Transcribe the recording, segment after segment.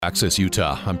Access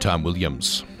Utah. I'm Tom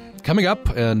Williams. Coming up,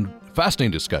 and fascinating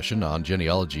discussion on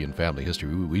genealogy and family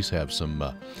history. We have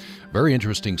some very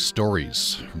interesting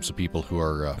stories from some people who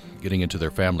are getting into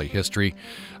their family history.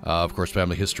 Of course,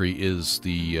 family history is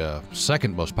the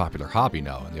second most popular hobby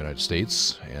now in the United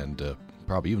States, and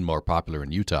probably even more popular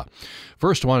in Utah.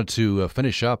 First, I wanted to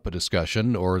finish up a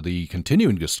discussion, or the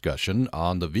continuing discussion,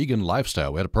 on the vegan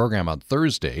lifestyle. We had a program on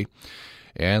Thursday,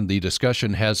 and the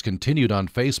discussion has continued on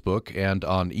Facebook and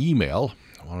on email.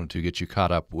 I wanted to get you caught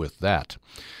up with that.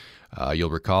 You'll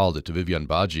recall that Vivian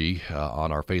Baji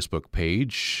on our Facebook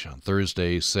page on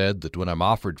Thursday said that when I'm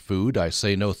offered food, I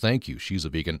say no thank you. She's a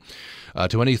vegan,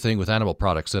 to anything with animal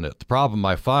products in it. The problem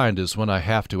I find is when I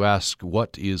have to ask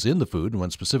what is in the food, and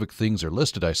when specific things are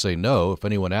listed, I say no. If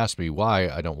anyone asks me why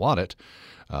I don't want it,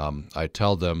 I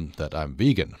tell them that I'm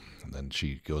vegan. And then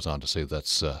she goes on to say that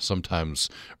sometimes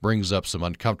brings up some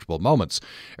uncomfortable moments.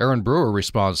 Erin Brewer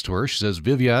responds to her. She says,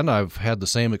 Vivian, I've had the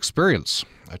same experience.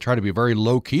 I try to be very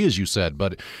low-key, as you said,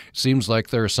 but it seems like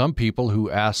there are some people who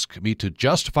ask me to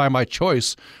justify my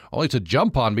choice only to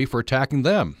jump on me for attacking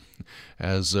them.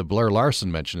 As Blair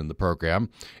Larson mentioned in the program,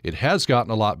 it has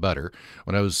gotten a lot better.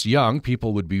 When I was young,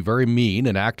 people would be very mean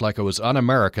and act like I was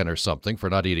un-American or something for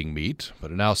not eating meat,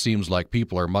 but it now seems like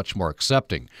people are much more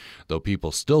accepting, though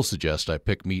people still suggest I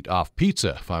pick meat off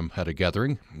pizza if I'm at a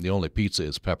gathering. The only pizza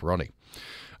is pepperoni.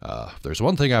 If there's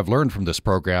one thing I've learned from this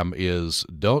program is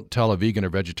don't tell a vegan or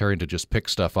vegetarian to just pick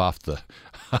stuff off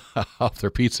off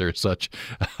their pizza or such.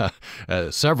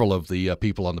 Several of the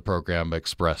people on the program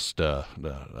expressed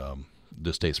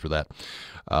distaste for that.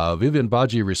 Vivian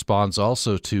Baji responds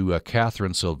also to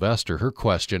Catherine Sylvester. Her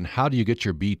question, how do you get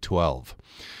your B12?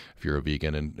 If you're a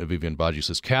vegan, and Vivian Baji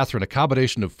says, Catherine, a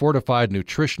combination of fortified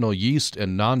nutritional yeast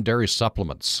and non-dairy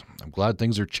supplements. I'm glad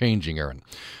things are changing, Aaron.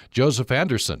 Joseph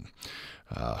Anderson,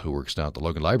 who works down at the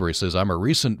Logan Library, says, I'm a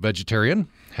recent vegetarian.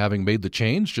 Having made the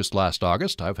change just last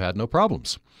August, I've had no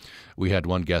problems. We had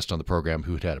one guest on the program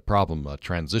who had a problem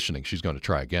transitioning. She's going to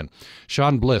try again.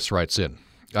 Sean Bliss writes in,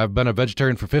 I've been a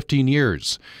vegetarian for 15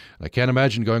 years. I can't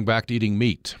imagine going back to eating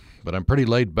meat, but I'm pretty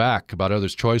laid back about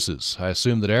others' choices. I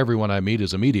assume that everyone I meet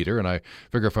is a meat eater, and I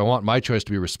figure if I want my choice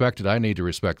to be respected, I need to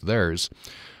respect theirs.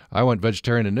 I went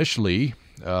vegetarian initially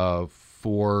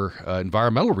for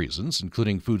environmental reasons,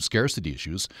 including food scarcity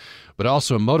issues, but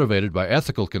also motivated by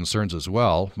ethical concerns as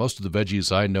well. Most of the veggies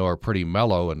I know are pretty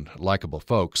mellow and likable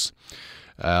folks,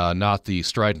 not the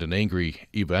strident and angry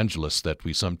evangelists that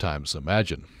we sometimes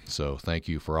imagine. So thank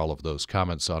you for all of those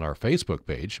comments on our Facebook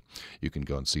page. You can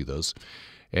go and see those.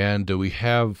 And we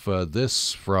have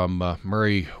this from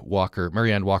Marianne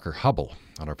Walker Hubble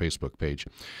on our Facebook page.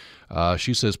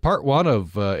 She says, part one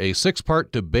of a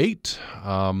 6-part debate,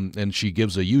 and she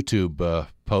gives a YouTube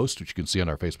post, which you can see on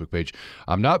our Facebook page.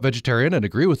 I'm not vegetarian and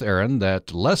agree with Aaron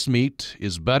that less meat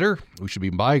is better. We should be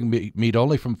buying meat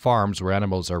only from farms where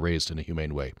animals are raised in a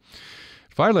humane way.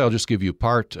 Finally, I'll just give you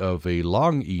part of a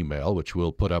long email, which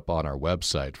we'll put up on our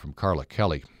website, from Carla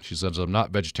Kelly. She says, I'm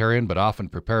not vegetarian, but often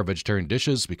prepare vegetarian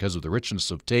dishes because of the richness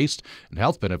of taste and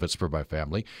health benefits for my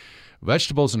family.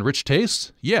 Vegetables and rich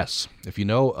taste? Yes. If you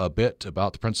know a bit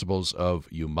about the principles of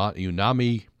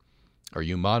umami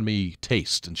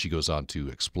taste, and she goes on to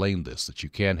explain this, that you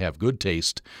can have good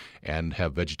taste and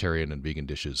have vegetarian and vegan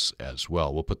dishes as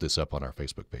well. We'll put this up on our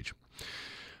Facebook page.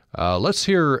 Let's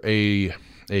hear a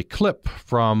clip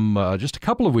from just a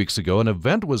couple of weeks ago. An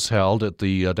event was held at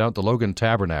the down at the Logan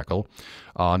Tabernacle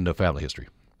on family history.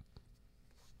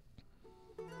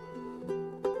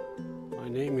 My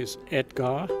name is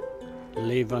Edgar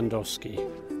Lewandowski.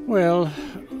 Well,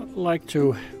 I'd like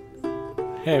to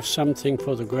have something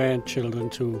for the grandchildren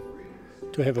to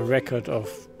have a record of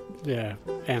their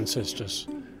ancestors.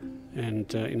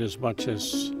 And in as much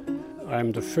as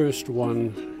I'm the first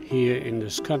one here in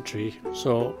this country,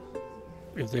 so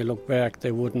if they look back,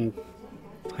 they wouldn't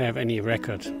have any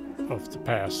record of the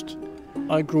past.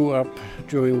 I grew up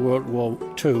during World War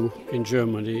II in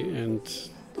Germany, and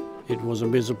it was a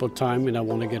miserable time, and I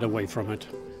want to get away from it.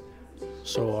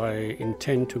 So I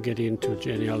intend to get into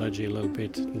genealogy a little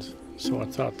bit, and so I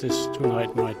thought this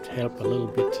tonight might help a little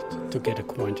bit to get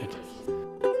acquainted.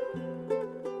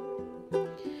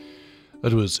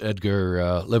 That was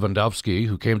Edgar Lewandowski,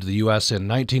 who came to the U.S. in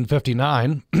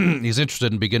 1959. He's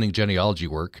interested in beginning genealogy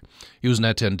work. He was an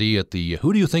attendee at the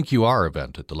Who Do You Think You Are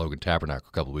event at the Logan Tabernacle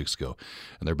a couple of weeks ago.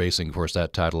 And they're basing, of course,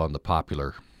 that title on the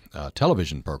popular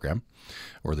television program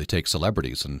where they take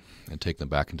celebrities and take them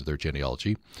back into their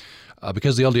genealogy.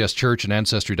 Because the LDS Church and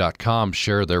Ancestry.com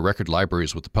share their record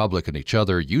libraries with the public and each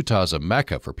other, Utah's a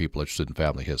mecca for people interested in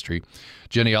family history.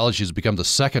 Genealogy has become the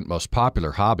second most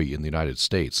popular hobby in the United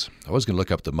States. I was going to look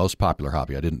up the most popular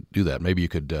hobby. I didn't do that. Maybe you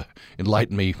could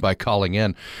enlighten me by calling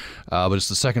in. But it's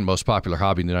the second most popular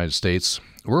hobby in the United States.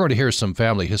 We're going to hear some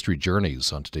family history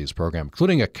journeys on today's program,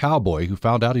 including a cowboy who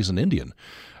found out he's an Indian,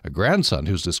 a grandson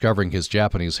who's discovering his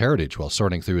Japanese heritage while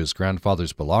sorting through his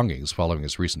grandfather's belongings following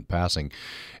his recent passing,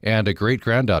 and a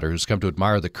great-granddaughter who's come to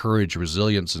admire the courage,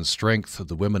 resilience, and strength of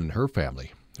the women in her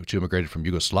family, which immigrated from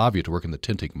Yugoslavia to work in the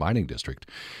Tintic mining district.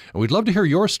 And we'd love to hear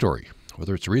your story,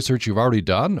 whether it's research you've already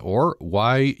done or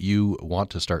why you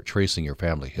want to start tracing your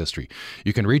family history.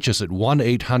 You can reach us at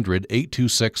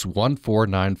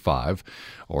 1-800-826-1495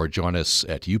 or join us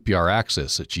at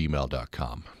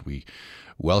upraccess@gmail.com. We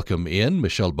welcome in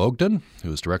Michelle Bogdan,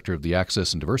 who is director of the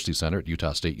Access and Diversity Center at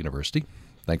Utah State University.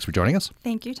 Thanks for joining us.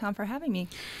 Thank you, Tom, for having me.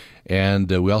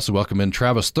 And we also welcome in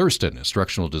Travis Thurston,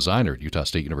 instructional designer at Utah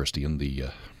State University in the,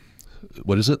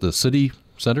 the City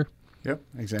Center? Yep,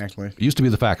 exactly. It used to be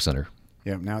the FAC Center.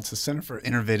 Yep, now it's the Center for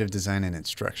Innovative Design and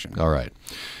Instruction. All right.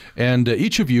 And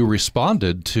each of you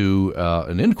responded to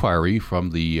an inquiry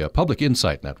from the Public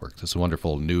Insight Network. This is a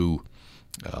wonderful new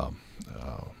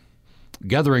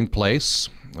gathering place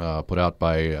put out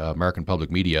by American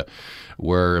Public Media,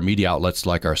 where media outlets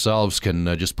like ourselves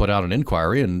can just put out an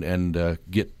inquiry and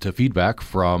get feedback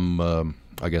from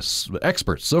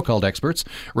experts, so-called experts,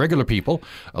 regular people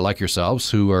like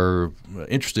yourselves who are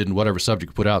interested in whatever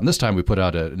subject we put out. And this time we put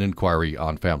out an inquiry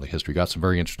on family history. Got some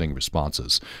very interesting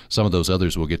responses. Some of those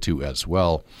others we'll get to as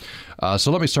well.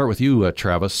 So let me start with you,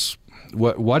 Travis.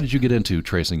 Why did you get into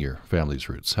tracing your family's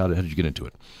roots? How did you get into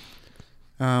it?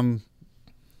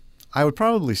 I would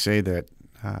probably say that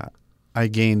I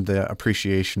gained the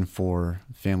appreciation for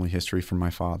family history from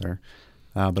my father.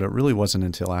 But it really wasn't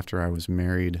until after I was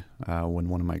married, when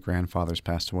one of my grandfathers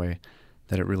passed away,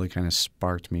 that it really kind of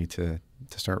sparked me to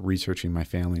start researching my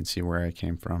family and see where I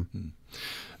came from.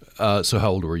 So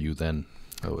how old were you then?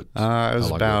 I was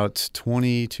about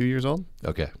 22 years old.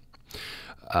 Okay.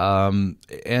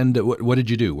 And what did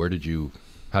you do?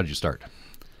 How did you start?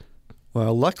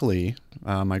 Well, luckily,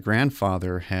 my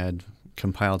grandfather had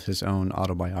compiled his own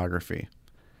autobiography.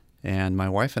 And my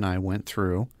wife and I went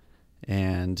through,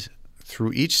 and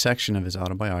through each section of his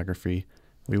autobiography,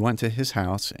 we went to his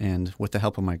house, and with the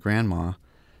help of my grandma,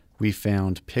 we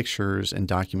found pictures and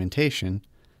documentation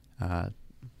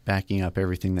backing up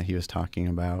everything that he was talking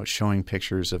about, showing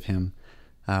pictures of him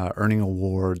earning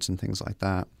awards and things like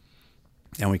that.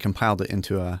 And we compiled it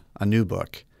into a new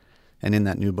book. And in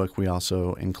that new book, we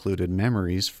also included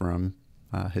memories from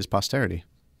his posterity.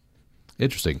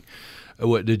 Interesting.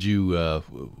 What are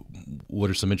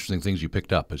some interesting things you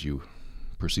picked up as you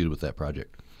proceeded with that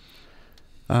project?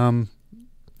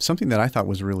 Something that I thought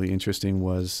was really interesting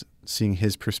was seeing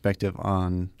his perspective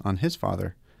on his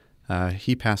father.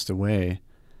 He passed away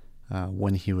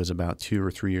when he was about 2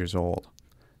 or 3 years old.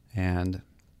 And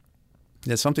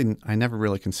that's something I never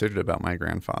really considered about my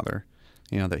grandfather,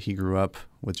 that he grew up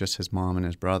with just his mom and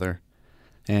his brother.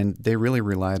 And they really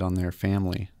relied on their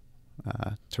family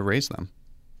to raise them.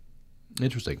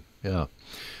 Interesting. Yeah.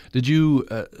 Did you?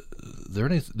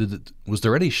 Was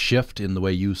there any shift in the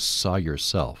way you saw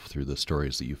yourself through the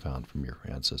stories that you found from your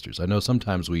ancestors? I know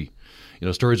sometimes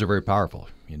stories are very powerful,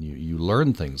 and you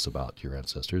learn things about your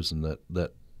ancestors, and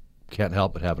that can't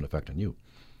help but have an effect on you.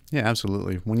 Yeah,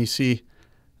 absolutely. When you see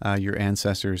your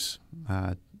ancestors,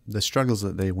 the struggles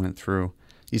that they went through,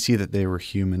 you see that they were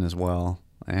human as well,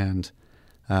 and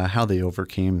how they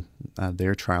overcame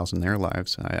their trials in their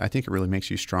lives. I think it really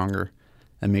makes you stronger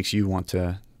and makes you want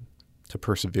to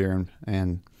persevere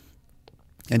and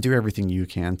do everything you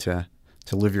can to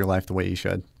live your life the way you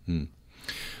should.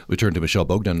 We turn to Michelle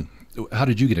Bogdan. How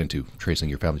did you get into tracing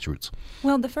your family's roots?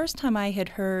 Well, the first time I had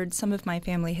heard some of my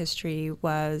family history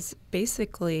was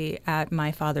basically at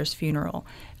my father's funeral.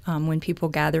 When people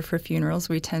gather for funerals,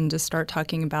 we tend to start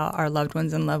talking about our loved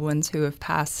ones and loved ones who have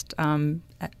passed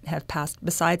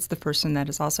besides the person that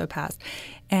has also passed.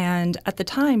 And at the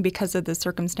time, because of the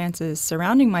circumstances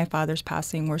surrounding my father's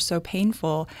passing were so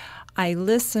painful, I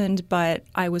listened, but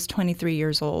I was 23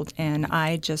 years old, and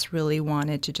I just really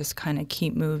wanted to just kind of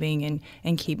keep moving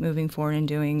and keep moving forward and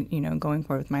doing, going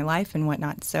forward with my life and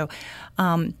whatnot. So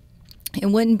it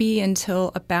wouldn't be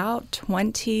until about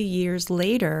 20 years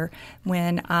later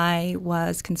when I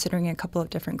was considering a couple of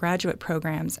different graduate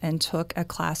programs and took a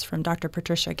class from Dr.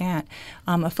 Patricia Gant,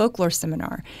 a folklore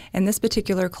seminar. In this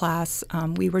particular class,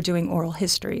 we were doing oral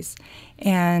histories.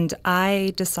 And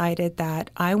I decided that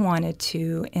I wanted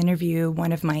to interview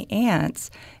one of my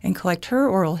aunts and collect her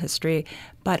oral history,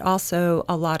 but also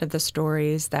a lot of the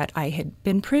stories that I had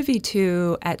been privy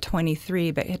to at 23,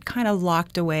 but had kind of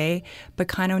locked away, but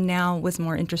kind of now was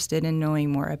more interested in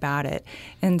knowing more about it.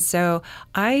 And so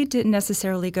I didn't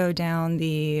necessarily go down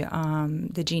the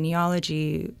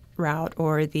genealogy route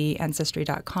or the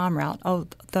Ancestry.com route,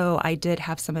 although I did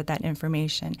have some of that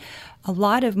information. A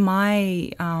lot of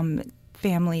my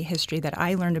family history that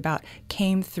I learned about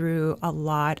came through a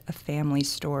lot of family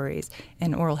stories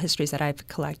and oral histories that I've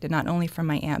collected, not only from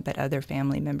my aunt, but other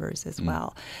family members as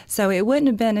well. So it wouldn't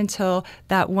have been until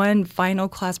that one final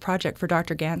class project for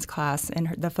Dr. Gant's class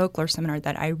in the folklore seminar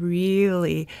that I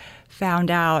really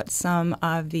found out some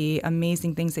of the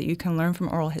amazing things that you can learn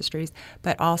from oral histories,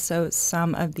 but also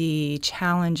some of the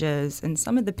challenges and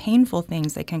some of the painful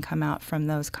things that can come out from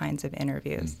those kinds of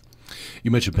interviews.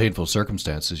 You mentioned painful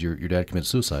circumstances. Your dad committed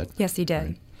suicide. Yes, he did.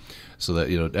 Right? So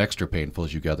that extra painful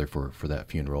as you gather for that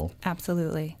funeral.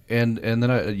 Absolutely. And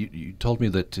then you told me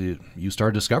that you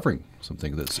started discovering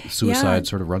something that suicide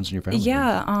sort of runs in your family.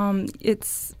 Yeah,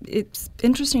 it's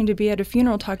interesting to be at a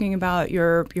funeral talking about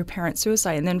your parents'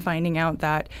 suicide and then finding out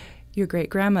that your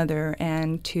great-grandmother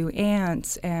and 2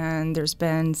 aunts, and there's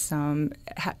been some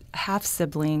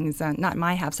half-siblings, not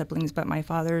my half-siblings, but my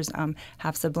father's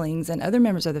half-siblings and other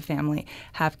members of the family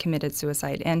have committed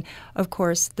suicide. And, of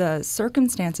course, the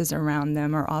circumstances around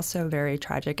them are also very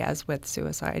tragic, as with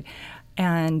suicide.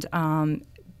 And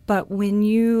but when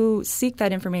you seek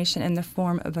that information in the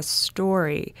form of a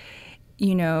story,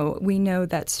 we know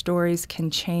that stories can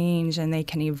change and they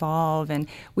can evolve, and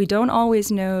we don't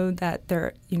always know that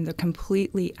they're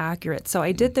completely accurate. So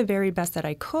I did the very best that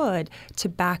I could to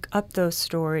back up those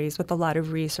stories with a lot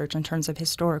of research in terms of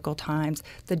historical times,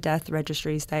 the death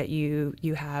registries that you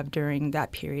have during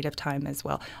that period of time as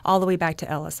well, all the way back to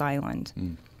Ellis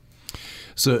Island.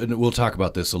 So, and we'll talk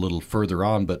about this a little further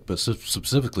on, but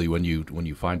specifically when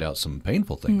you find out some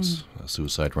painful things,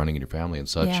 suicide running in your family and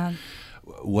such. Yeah.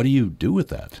 What do you do with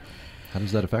that? How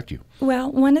does that affect you?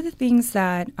 Well, one of the things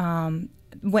that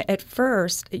at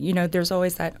first, there's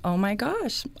always that, oh my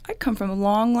gosh, I come from a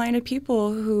long line of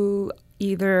people who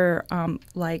either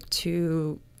like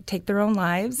to take their own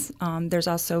lives. There's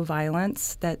also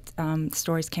violence that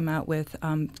stories came out with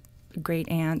great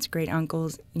aunts, great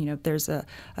uncles. There's a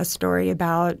story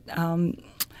about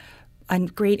a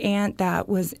great aunt that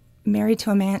was married to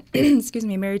a man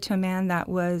that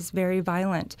was very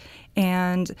violent.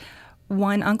 And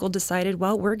one uncle decided,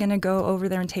 well, we're going to go over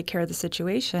there and take care of the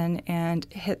situation, and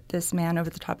hit this man over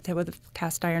the top of the head with a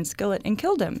cast iron skillet and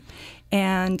killed him.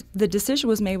 And the decision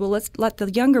was made, well, let's let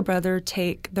the younger brother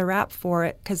take the rap for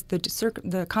it because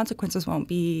the consequences won't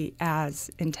be as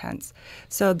intense.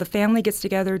 So the family gets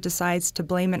together, decides to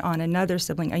blame it on another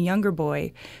sibling, a younger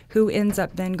boy, who ends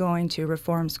up then going to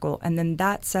reform school. And then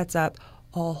that sets up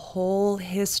a whole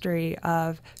history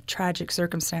of tragic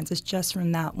circumstances just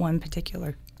from that one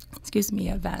particular,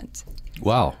 event.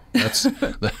 Wow, that's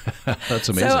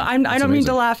amazing. So I don't mean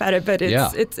to laugh at it, but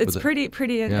it's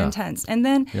pretty intense. And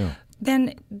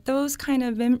then those kind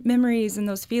of memories and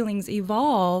those feelings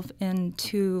evolve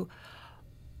into,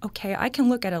 okay, I can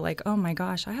look at it like, oh my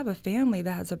gosh, I have a family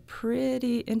that has a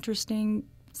pretty interesting,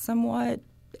 somewhat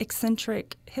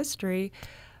eccentric history.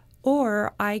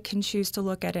 Or I can choose to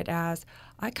look at it as,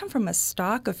 I come from a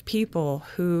stock of people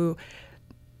who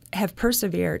have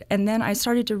persevered. And then I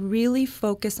started to really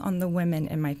focus on the women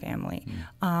in my family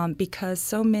because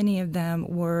so many of them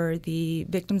were the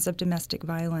victims of domestic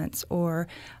violence or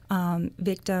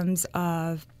victims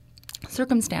of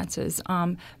circumstances.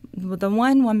 The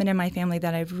one woman in my family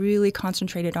that I've really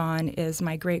concentrated on is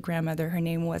my great-grandmother. Her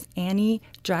name was Annie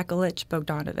Drakulich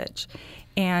Bogdanovich,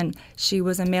 and she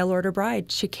was a mail-order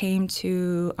bride. She came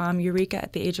to Eureka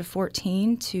at the age of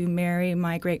 14 to marry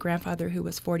my great-grandfather, who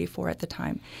was 44 at the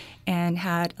time, and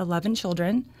had 11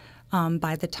 children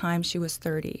by the time she was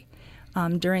 30.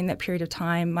 During that period of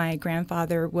time, my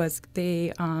grandfather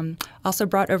also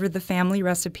brought over the family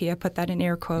recipe, I put that in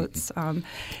air quotes,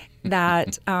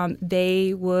 that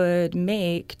they would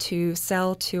make to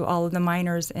sell to all of the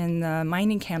miners in the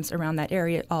mining camps around that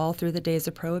area all through the days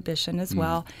of Prohibition as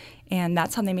well. And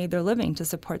that's how they made their living, to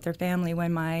support their family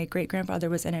when my great-grandfather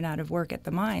was in and out of work at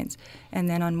the mines. And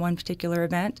then on one particular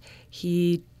event,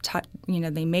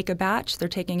 they make a batch. They're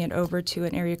taking it over to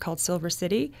an area called Silver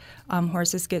City.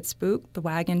 Horses get spooked. The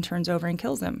wagon turns over and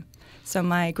kills them. So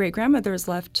my great-grandmother is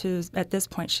left to, at this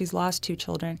point, she's lost 2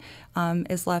 children,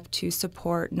 is left to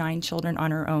support 9 children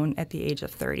on her own at the age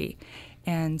of 30.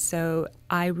 And so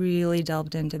I really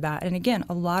delved into that. And again,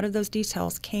 a lot of those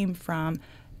details came from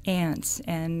aunts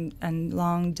and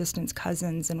long-distance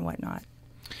cousins and whatnot.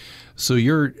 So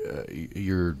you're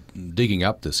digging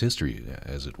up this history,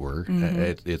 as it were.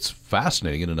 It's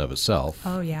fascinating in and of itself.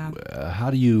 Oh, yeah. How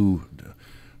do you...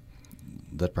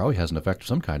 That probably has an effect of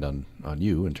some kind on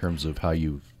you in terms of how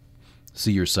you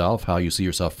see yourself, how you see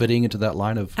yourself fitting into that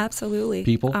line of Absolutely.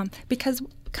 people? Because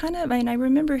I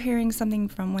remember hearing something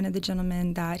from one of the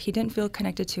gentlemen that he didn't feel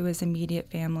connected to his immediate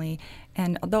family.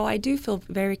 And although I do feel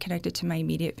very connected to my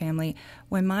immediate family,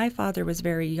 when my father was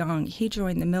very young, he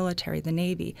joined the military, the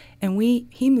Navy, and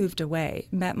he moved away,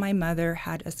 met my mother,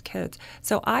 had us kids.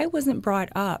 So I wasn't brought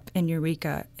up in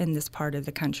Eureka in this part of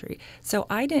the country. So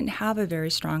I didn't have a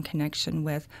very strong connection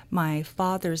with my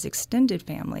father's extended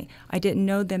family. I didn't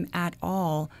know them at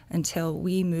all until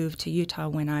we moved to Utah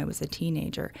when I was a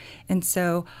teenager. And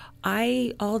so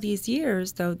all these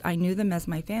years, though I knew them as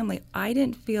my family, I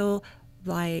didn't feel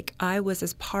like I was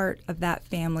as part of that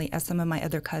family as some of my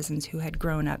other cousins who had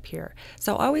grown up here.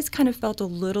 So I always kind of felt a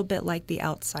little bit like the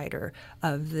outsider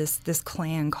of this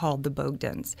clan called the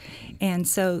Bogdans. And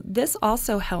so this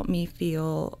also helped me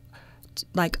feel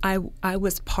like I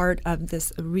was part of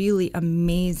this really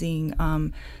amazing,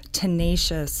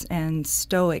 tenacious and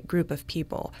stoic group of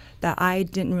people that I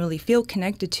didn't really feel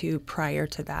connected to prior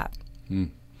to that.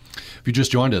 If you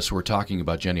just joined us, we're talking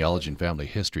about genealogy and family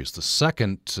history. It's the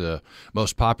second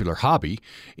most popular hobby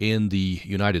in the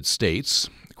United States.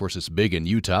 Of course, it's big in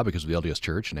Utah because of the LDS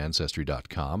Church and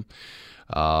Ancestry.com.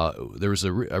 There was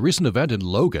a recent event in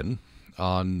Logan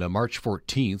on March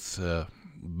 14th,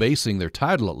 basing their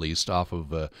title, at least, off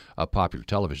of a popular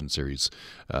television series.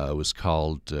 It was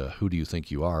called Who Do You Think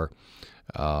You Are?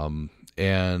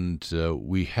 And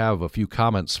we have a few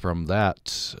comments from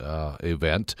that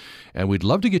event, and we'd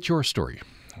love to get your story,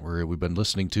 where we've been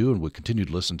listening to and we continue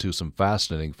to listen to some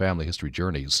fascinating family history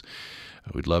journeys.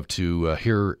 We'd love to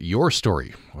hear your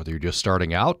story, whether you're just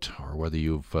starting out or whether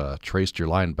you've traced your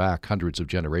line back hundreds of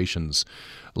generations.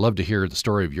 Love to hear the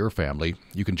story of your family.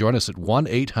 You can join us at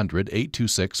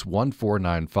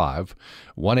 1-800-826-1495,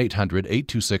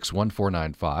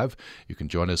 1-800-826-1495. You can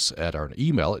join us at our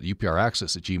email at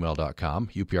upraccess@gmail.com,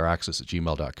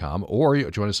 upraccess@gmail.com, or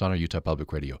you join us on our Utah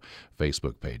Public Radio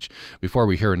Facebook page. Before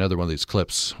we hear another one of these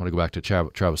clips, I want to go back to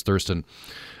Travis Thurston.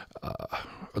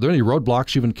 Are there any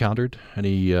roadblocks you've encountered?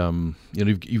 Any,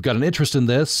 you've got an interest in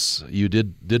this. You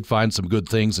did find some good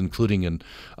things, including an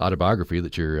autobiography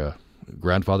that your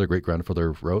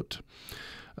great-grandfather wrote.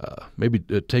 Maybe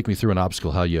take me through an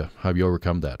obstacle, how you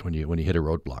overcome that when you hit a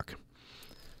roadblock.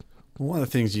 One of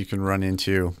the things you can run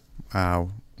into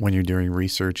when you're doing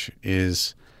research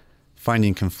is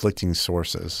finding conflicting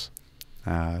sources,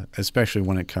 especially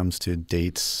when it comes to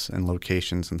dates and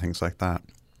locations and things like that.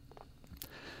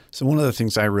 So one of the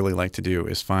things I really like to do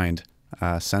is find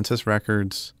census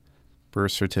records,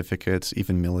 birth certificates,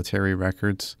 even military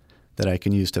records that I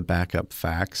can use to back up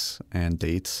facts and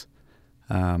dates,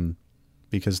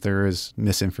 because there is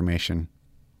misinformation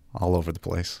all over the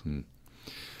place.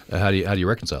 How do you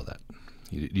reconcile that?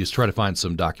 You just try to find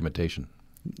some documentation.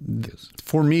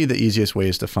 For me, the easiest way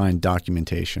is to find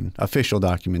documentation, official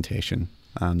documentation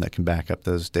that can back up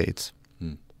those dates.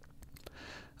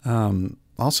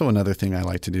 Also, another thing I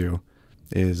like to do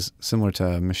is, similar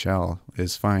to Michelle,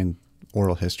 is find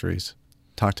oral histories,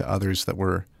 talk to others that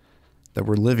were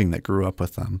living, that grew up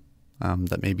with them,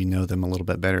 that maybe know them a little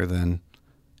bit better than,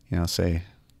 say,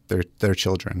 their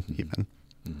children even.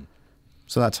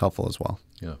 So that's helpful as well.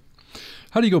 Yeah.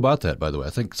 How do you go about that, by the way? I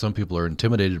think some people are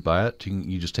intimidated by it.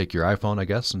 You just take your iPhone, I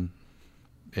guess, and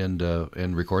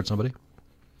record somebody?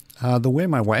 The way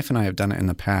my wife and I have done it in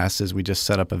the past is we just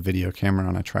set up a video camera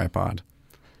on a tripod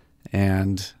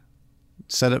and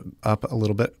set it up a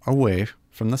little bit away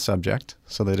from the subject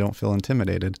so they don't feel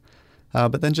intimidated,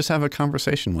 but then just have a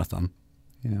conversation with them.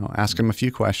 Ask them a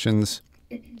few questions,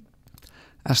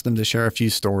 ask them to share a few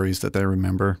stories that they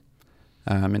remember,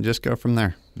 and just go from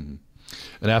there. Mm-hmm.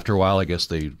 And after a while, I guess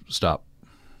they stop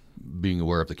being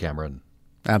aware of the camera.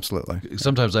 Absolutely.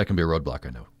 Sometimes that can be a roadblock, I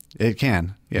know. It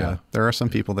can, yeah. There are some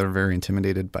people that are very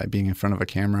intimidated by being in front of a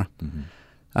camera. Mm-hmm.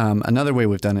 Another way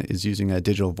we've done it is using a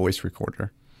digital voice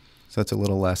recorder. So it's a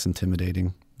little less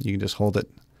intimidating. You can just hold it,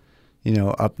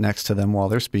 up next to them while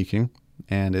they're speaking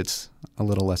and it's a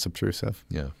little less obtrusive.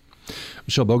 Yeah.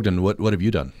 Michelle Bogdan, what have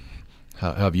you done?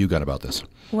 How have you gone about this?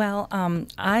 Well,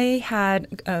 I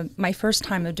had my first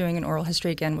time of doing an oral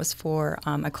history again was for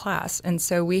a class, and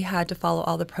so we had to follow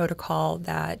all the protocol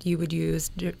that you would use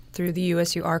through the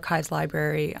USU Archives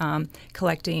Library,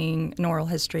 collecting an oral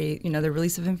history, the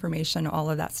release of information, all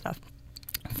of that stuff.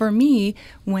 For me,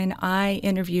 when I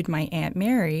interviewed my Aunt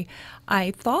Mary,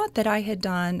 I thought that I had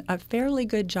done a fairly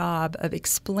good job of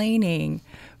explaining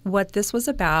what this was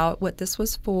about, what this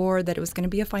was for, that it was going to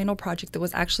be a final project that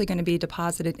was actually going to be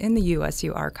deposited in the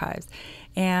USU Archives.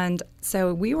 And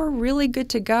so we were really good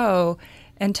to go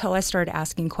until I started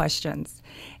asking questions.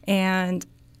 And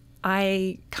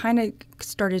I kind of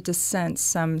started to sense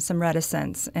some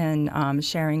reticence in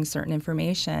sharing certain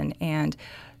information. And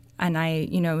I,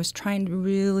 was trying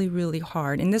really, really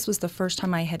hard. And this was the first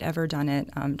time I had ever done it.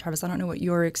 Travis, I don't know what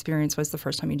your experience was the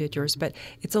first time you did yours, but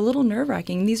it's a little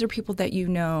nerve-wracking. These are people that you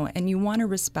know, and you want to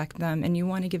respect them, and you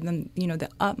want to give them, the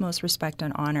utmost respect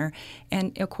and honor.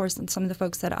 And, of course, some of the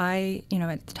folks that I,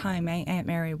 at the time, my Aunt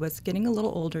Mary was getting a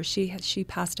little older. She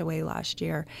passed away last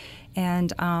year.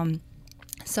 And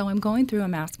so I'm going through,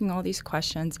 I'm asking all these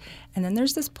questions, and then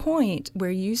there's this point where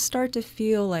you start to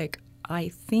feel like, I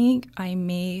think I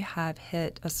may have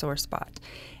hit a sore spot.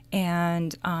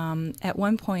 And at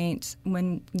one point,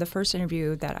 when the first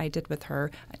interview that I did with her,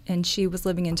 and she was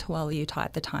living in Tooele, Utah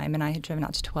at the time, and I had driven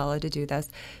out to Tooele to do this,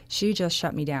 she just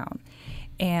shut me down.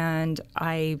 And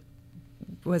I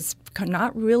was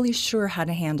not really sure how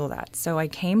to handle that. So I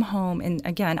came home, and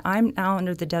again, I'm now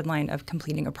under the deadline of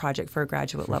completing a project for a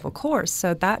graduate level course.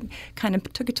 So that kind of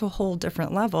took it to a whole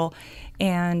different level,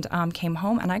 and came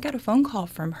home, and I got a phone call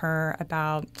from her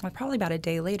probably about a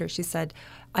day later. She said,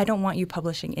 "I don't want you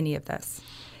publishing any of this."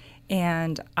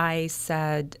 And I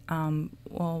said,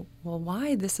 well,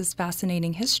 why? This is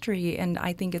fascinating history, and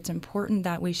I think it's important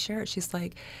that we share it. She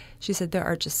said, there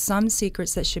are just some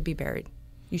secrets that should be buried.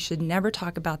 You should never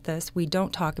talk about this. We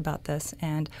don't talk about this.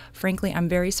 And frankly, I'm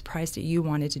very surprised that you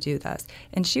wanted to do this.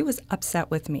 And she was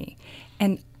upset with me.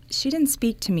 And she didn't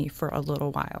speak to me for a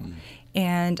little while.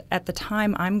 And at the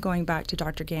time, I'm going back to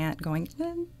Dr. Gant going,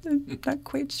 I'm not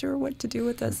quite sure what to do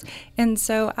with this. And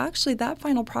so actually that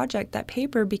final project, that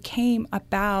paper became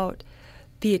about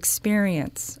the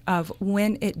experience of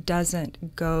when it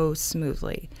doesn't go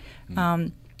smoothly.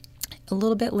 A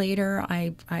little bit later,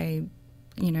 I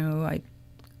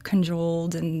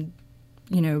cajoled and,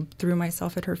 threw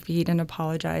myself at her feet and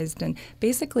apologized and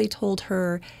basically told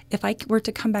her, if I were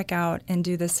to come back out and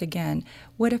do this again,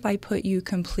 what if I put you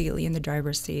completely in the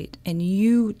driver's seat and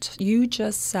you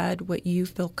just said what you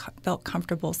felt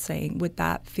comfortable saying? Would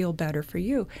that feel better for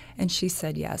you? And she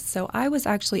said yes. So I was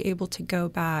actually able to go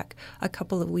back a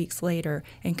couple of weeks later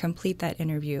and complete that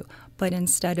interview. But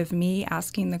instead of me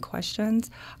asking the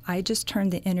questions, I just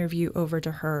turned the interview over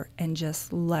to her and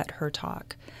just let her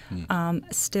talk.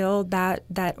 Still, that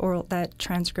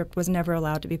transcript was never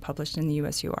allowed to be published in the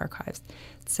USU Archives.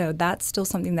 So that's still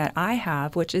something that I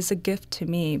have, which is a gift to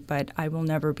me, but I will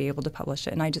never be able to publish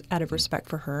it. And I just, out of respect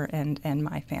for her and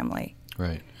my family.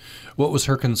 Right. What was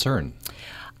her concern?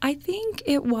 I think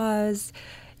it was,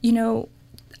 to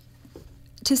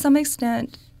some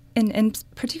extent, and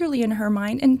particularly in her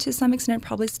mind, and to some extent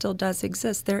probably still does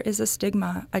exist, there is a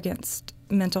stigma against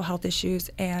mental health issues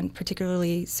and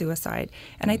particularly suicide.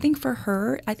 And I think for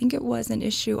her, it was an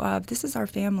issue of, this is our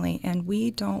family, and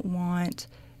we don't want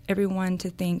everyone to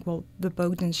think, well, the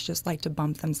Bogdans just like to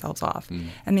bump themselves off.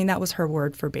 I mean, that was her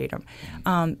word verbatim.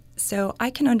 So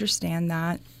I can understand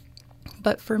that.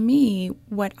 But for me,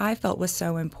 what I felt was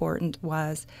so important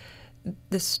was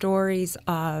the stories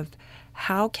of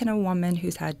how can a woman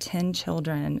who's had 10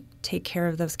 children take care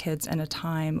of those kids in a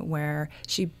time where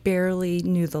she barely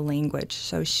knew the language.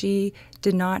 So she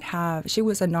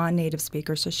was a non-native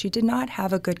speaker, so she did not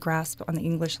have a good grasp on the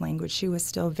English language. She was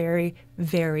still very,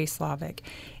 very Slavic.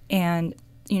 And,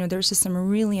 there's just some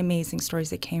really amazing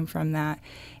stories that came from that.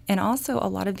 And also a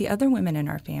lot of the other women in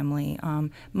our family,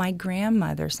 my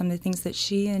grandmother, some of the things that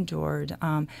she endured,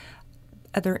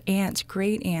 other aunts,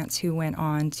 great aunts who went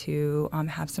on to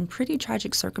have some pretty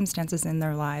tragic circumstances in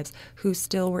their lives who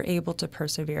still were able to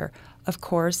persevere. Of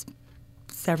course,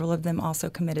 several of them also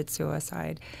committed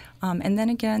suicide. And then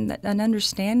again, an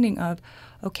understanding of,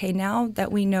 okay, now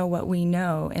that we know what we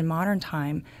know in modern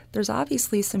time, there's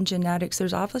obviously some genetics,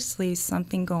 there's obviously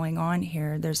something going on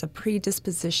here. There's a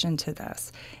predisposition to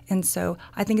this. And so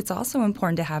I think it's also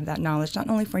important to have that knowledge, not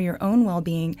only for your own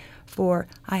well-being,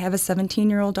 I have a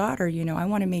 17-year-old daughter, I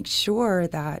want to make sure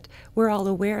that we're all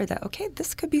aware that, okay,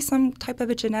 this could be some type of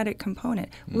a genetic component.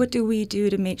 What do we do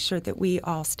to make sure that we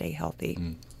all stay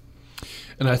healthy?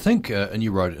 And I think, and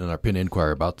you wrote in our Pin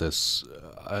Inquiry about this,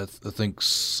 I think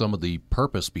some of the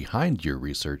purpose behind your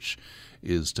research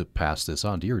is to pass this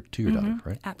on to your daughter,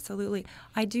 right? Absolutely.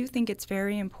 I do think it's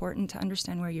very important to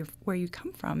understand where you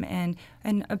come from and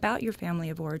about your family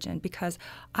of origin, because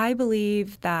I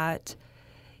believe that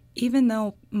even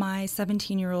though my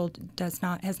 17-year-old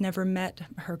has never met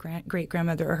her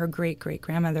great-grandmother or her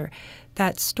great-great-grandmother,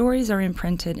 that stories are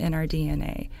imprinted in our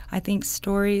DNA. I think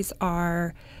stories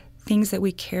are things that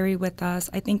we carry with us.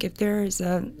 I think if there's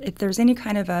any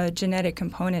kind of a genetic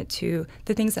component to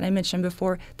the things that I mentioned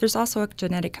before, there's also a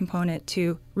genetic component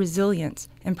to resilience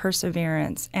and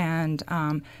perseverance and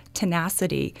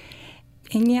tenacity.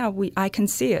 And yeah, I can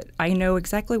see it. I know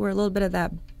exactly where a little bit of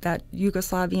that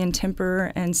Yugoslavian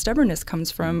temper and stubbornness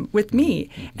comes from with me,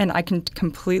 and I can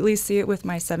completely see it with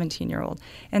my 17-year-old.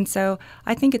 And so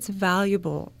I think it's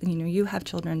valuable. You have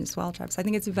children as well, Travis. I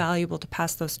think it's valuable to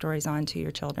pass those stories on to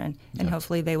your children, and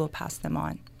hopefully they will pass them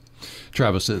on.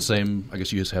 Travis, the same. I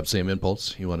guess you just have the same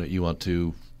impulse. You want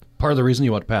to. Part of the reason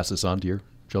you want to pass this on to your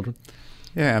children.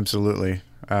 Yeah, absolutely.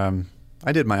 I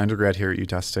did my undergrad here at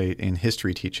Utah State in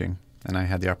history teaching, and I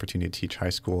had the opportunity to teach high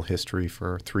school history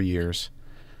for 3 years.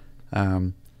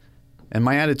 And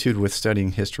my attitude with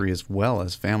studying history as well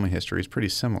as family history is pretty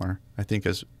similar. I think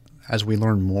as we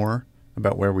learn more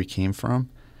about where we came from,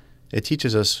 it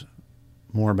teaches us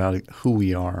more about who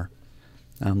we are.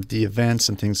 The events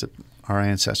and things that our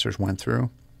ancestors went through,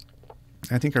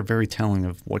 I think, are very telling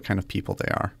of what kind of people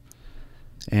they are.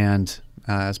 And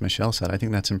as Michelle said, I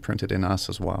think that's imprinted in us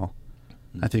as well.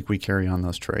 I think we carry on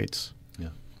those traits.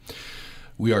 Yeah.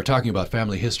 We are talking about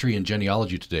family history and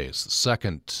genealogy today. It's the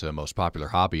second most popular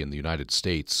hobby in the United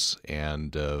States,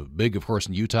 and big, of course,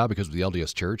 in Utah because of the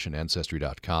LDS Church and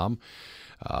Ancestry.com.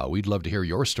 We'd love to hear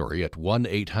your story at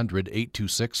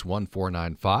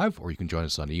 1-800-826-1495, or you can join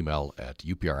us on email at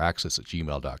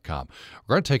upraccess@gmail.com.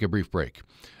 We're going to take a brief break.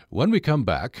 When we come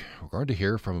back, we're going to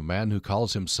hear from a man who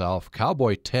calls himself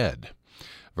Cowboy Ted.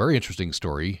 Very interesting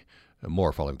story.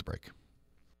 More following the break.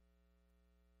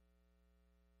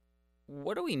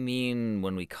 What do we mean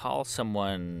when we call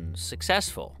someone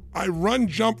successful? I run,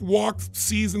 jump, walk,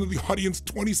 seas into the audience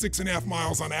 26 and a half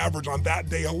miles on average on that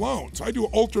day alone. So I do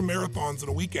ultra marathons in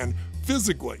a weekend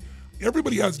physically.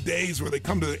 Everybody has days where they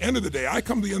come to the end of the day. I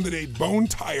come to the end of the day bone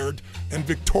tired and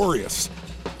victorious.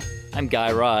 I'm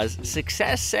Guy Raz.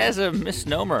 Success as a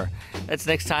misnomer. That's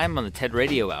next time on the TED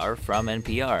Radio Hour from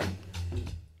NPR.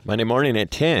 Monday morning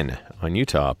at 10 on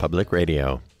Utah Public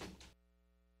Radio.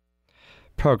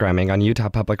 Programming on Utah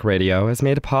Public Radio is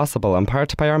made possible in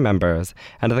part by our members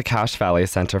and the Cache Valley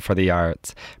Center for the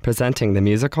Arts, presenting the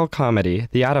musical comedy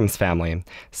The Addams Family,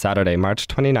 Saturday, March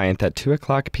 29th at 2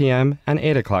 o'clock p.m. and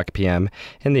 8 o'clock p.m.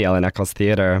 in the Ellen Eccles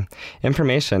Theater.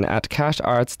 Information at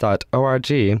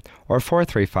cachearts.org or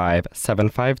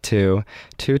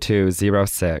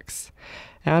 435-752-2206.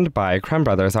 And by Crumb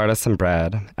Brothers Artisan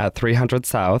Bread at 300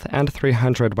 South and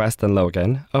 300 West in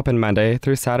Logan, open Monday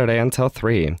through Saturday until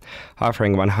 3,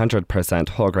 offering 100%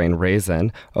 whole grain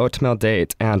raisin, oatmeal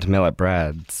date, and millet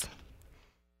breads.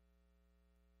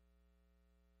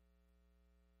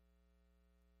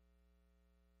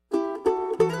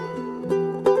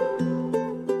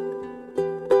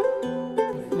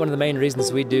 One of the main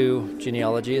reasons we do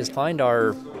genealogy is find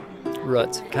our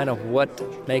roots, kind of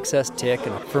what makes us tick.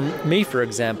 And for me, for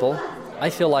example,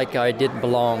 I feel like I didn't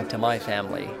belong to my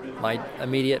family, my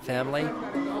immediate family.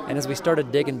 And as we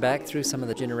started digging back through some of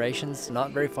the generations, not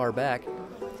very far back,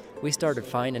 we started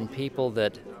finding people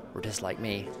that were just like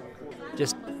me,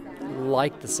 just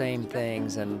liked the same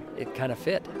things, and it kind of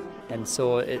fit. And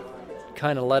so it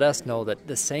kind of let us know that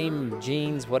the same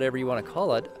genes, whatever you want to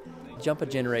call it, jump a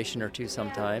generation or two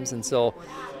sometimes. And so,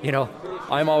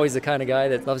 I'm always the kind of guy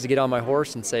that loves to get on my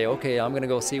horse and say, okay, I'm going to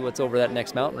go see what's over that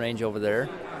next mountain range over there.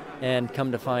 And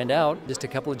come to find out, just a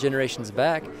couple of generations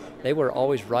back, they were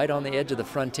always right on the edge of the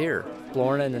frontier,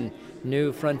 exploring and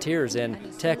new frontiers in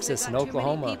Texas and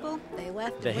Oklahoma. They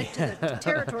went to the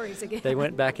territories again. They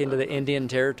went back into the Indian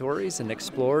territories and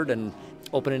explored and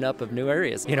opening up of new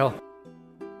areas, That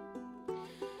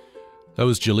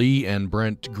was Jalee and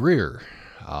Brent Greer.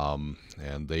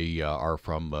 And they are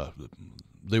from,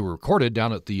 they were recorded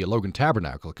down at the Logan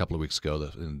Tabernacle a couple of weeks ago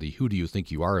in the Who Do You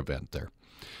Think You Are event there.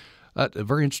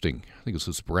 Very interesting. I think this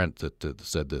was Brent that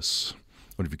said this.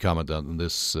 What if you comment on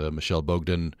this? Michelle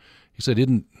Bogdan, he said he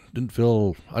didn't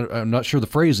feel, I'm not sure the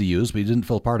phrase he used, but he didn't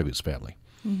feel part of his family.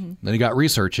 Mm-hmm. Then he got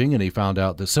researching and he found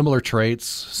out the similar traits,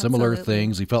 similar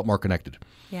things. He felt more connected.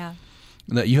 Yeah.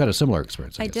 Now, you had a similar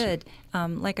experience, I guess. did.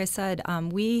 Like I said,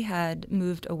 we had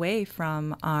moved away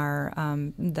from our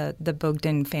the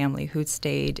Bogdan family who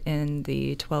stayed in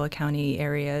the Tooele County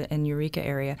area and Eureka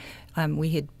area.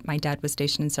 My dad was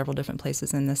stationed in several different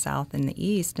places in the South and the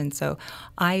East, and so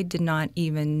I did not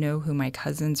even know who my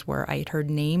cousins were. I had heard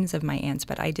names of my aunts,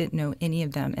 but I didn't know any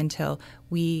of them until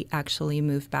we actually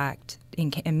moved back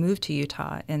and moved to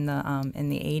Utah in the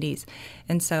 80s.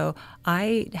 And so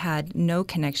I had no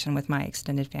connection with my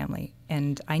extended family,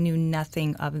 and I knew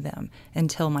nothing of them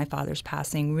until my father's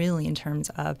passing, really in terms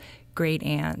of great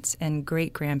aunts and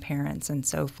great grandparents and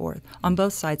so forth on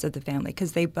both sides of the family,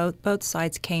 because they both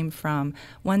sides came from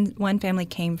one family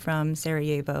came from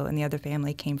Sarajevo and the other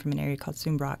family came from an area called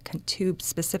Sumbrok to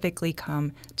specifically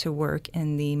come to work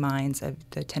in the mines of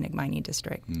the Tinnick mining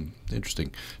district.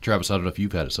 Interesting. Travis, I don't know if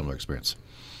you've had a similar experience.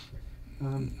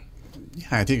 Yeah,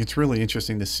 I think it's really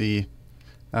interesting to see.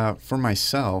 For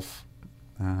myself,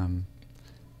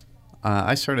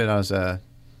 I started out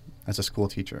as a school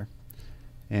teacher.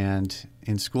 And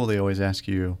in school, they always ask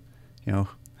you,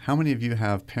 how many of you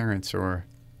have parents or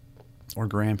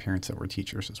grandparents that were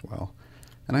teachers as well?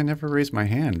 And I never raised my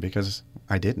hand because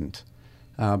I didn't.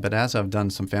 But as I've done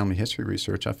some family history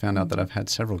research, I found out that I've had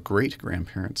several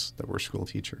great-grandparents that were school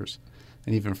teachers.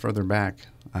 And even further back,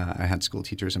 I had school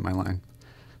teachers in my line.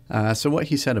 So what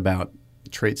he said about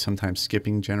traits sometimes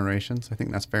skipping generations, I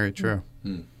think that's very true.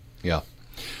 Yeah.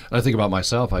 I think about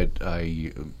myself, I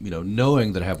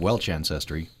knowing that I have Welsh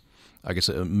ancestry, I guess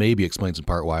it maybe explains in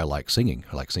part why I like singing.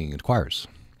 I like singing in choirs.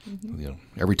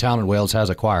 Every town in Wales has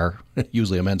a choir,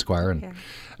 usually a men's choir,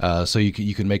 and so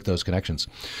you can make those connections.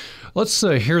 Let's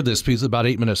hear this piece, about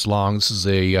 8 minutes long. This is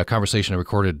a conversation I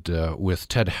recorded with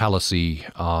Ted Hallisey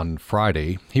on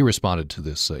Friday. He responded to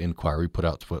this inquiry put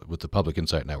out with the Public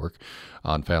Insight Network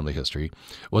on family history.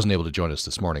 Wasn't able to join us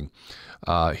this morning.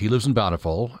 He lives in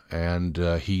Bountiful, and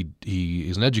he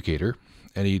is an educator,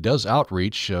 and he does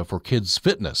outreach for kids'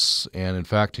 fitness. And in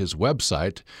fact, his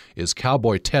website is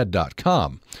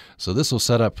cowboyted.com. So this will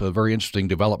set up a very interesting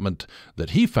development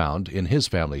that he found in his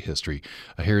family history.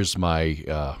 Here's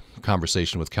my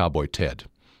conversation with Cowboy Ted.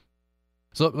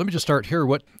 So let me just start here.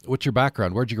 What's your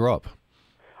background? Where'd you grow up?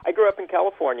 I grew up in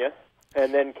California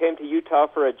and then came to Utah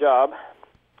for a job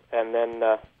and then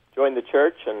joined the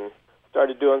church and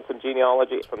started doing some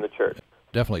genealogy from the church.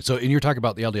 Definitely. So, and you're talking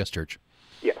about the LDS Church?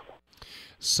 Yes.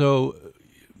 So it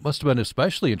must have been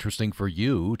especially interesting for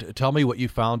you. Tell me what you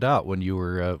found out when you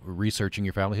were researching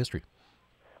your family history.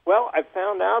 Well, I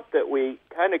found out that we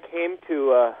kind of came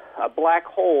to a black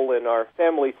hole in our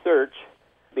family search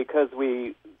because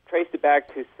we traced it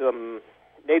back to some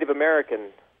Native American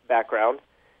background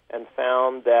and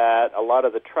found that a lot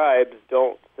of the tribes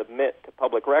don't submit to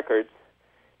public records,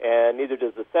 and neither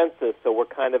does the census, so we're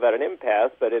kind of at an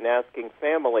impasse. But in asking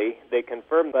family, they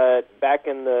confirmed that back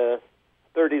in the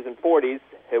 30s and 40s,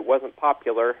 it wasn't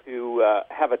popular to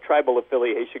have a tribal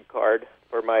affiliation card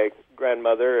for my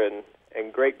grandmother and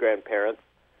great-grandparents,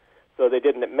 so they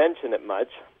didn't mention it much,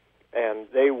 and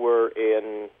they were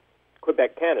in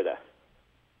Quebec, Canada.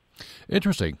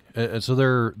 Interesting. And so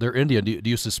they're Indian. Do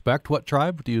you suspect what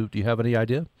tribe? Do you have any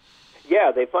idea?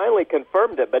 Yeah, they finally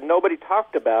confirmed it, but nobody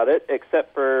talked about it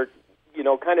except for,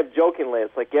 kind of jokingly.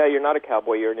 It's like, yeah, you're not a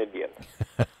cowboy, you're an Indian.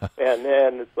 And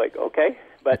then it's like, okay,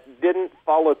 but didn't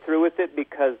follow through with it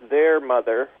because their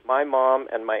mother, my mom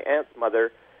and my aunt's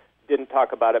mother, didn't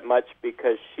talk about it much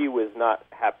because she was not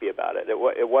happy about it.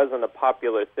 It wasn't a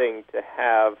popular thing to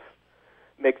have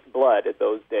mixed blood at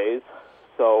those days,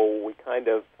 so we kind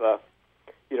of,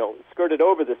 skirted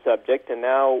over the subject, and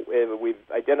now we've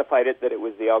identified it that it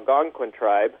was the Algonquin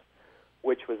tribe,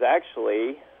 which was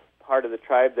actually part of the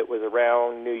tribe that was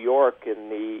around New York in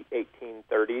the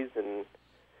 1830s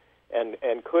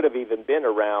and could have even been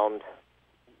around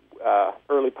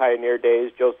early pioneer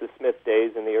days, Joseph Smith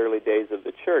days, and the early days of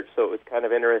the church. So it was kind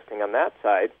of interesting on that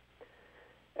side.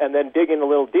 And then digging a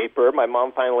little deeper, my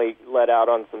mom finally let out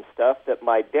on some stuff that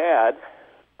my dad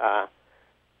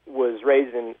was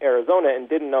raised in Arizona and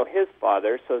didn't know his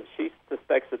father, so she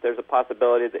suspects that there's a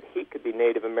possibility that he could be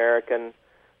Native American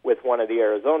with one of the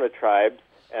Arizona tribes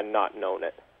and not known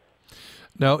it.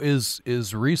 Now, is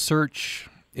research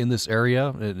in this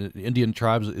area, Indian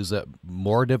tribes, is that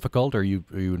more difficult? Are you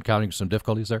encountering some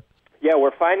difficulties there? Yeah,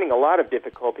 we're finding a lot of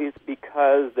difficulties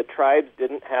because the tribes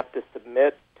didn't have to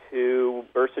submit to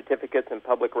birth certificates and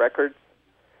public records,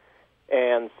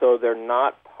 and so they're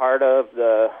not part of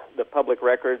the public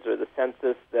records or the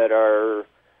census that are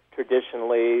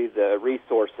traditionally the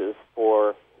resources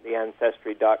for the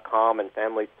Ancestry.com and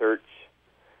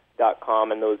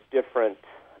FamilySearch.com and those different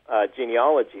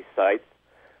genealogy sites.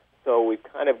 so we've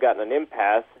kind of gotten an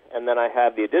impasse. And then I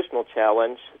have the additional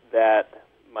challenge that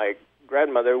my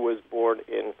grandmother was born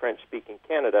in French-speaking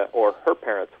Canada, or her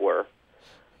parents were.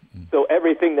 So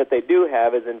everything that they do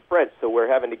have is in French, so we're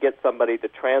having to get somebody to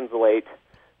translate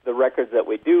the records that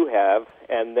we do have.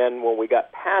 And then when we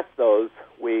got past those,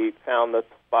 we found the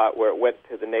spot where it went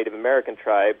to the Native American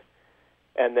tribe.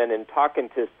 And then in talking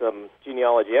to some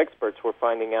genealogy experts, we're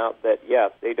finding out that,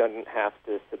 they don't have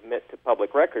to submit to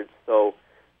public records. So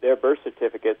their birth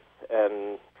certificates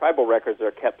and tribal records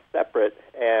are kept separate,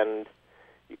 and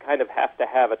you kind of have to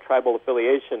have a tribal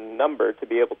affiliation number to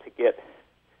be able to get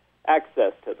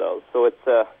access to those. So it's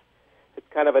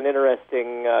kind of an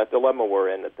interesting dilemma we're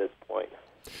in at this point.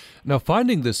 Now,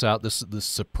 finding this out, this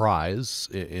surprise,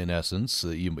 in essence,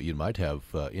 you might have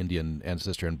Indian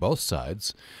ancestry on both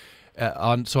sides.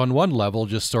 So on one level,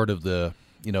 just sort of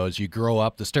as you grow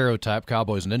up, the stereotype,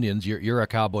 cowboys and Indians, you're a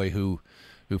cowboy who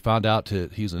found out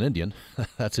he's an Indian.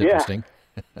 That's interesting.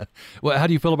 Yeah. Well, how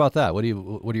do you feel about that? What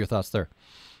are your thoughts there?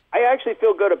 I actually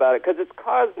feel good about it because it's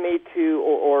caused me to,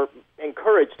 or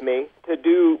encouraged me to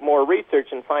do more research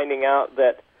and finding out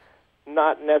that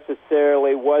not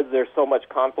necessarily was there so much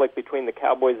conflict between the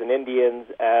cowboys and Indians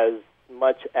as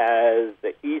much as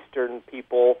the Eastern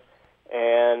people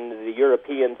and the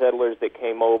European settlers that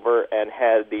came over and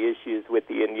had the issues with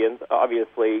the Indians.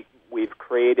 Obviously, we've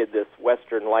created this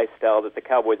Western lifestyle that the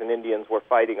cowboys and Indians were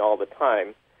fighting all the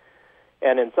time.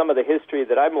 And in some of the history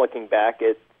that I'm looking back,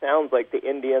 it sounds like the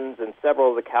Indians and several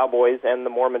of the cowboys and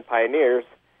the Mormon pioneers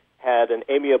had an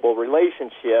amiable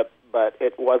relationship, but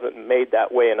it wasn't made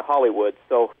that way in Hollywood.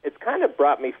 So it's kind of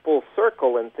brought me full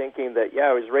circle in thinking that,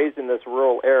 I was raised in this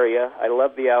rural area. I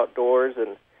love the outdoors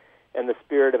and the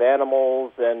spirit of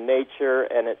animals and nature,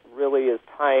 and it really is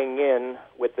tying in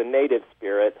with the native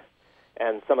spirit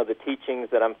and some of the teachings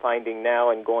that I'm finding now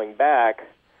and going back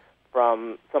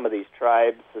from some of these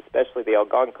tribes, especially the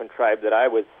Algonquin tribe that I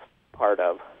was part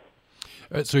of.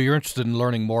 So you're interested in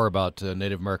learning more about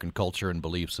Native American culture and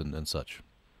beliefs and such?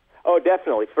 Oh,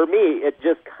 definitely. For me, it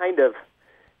just kind of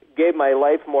gave my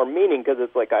life more meaning because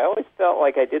it's like I always felt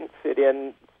like I didn't fit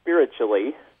in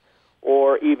spiritually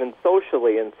or even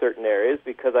socially in certain areas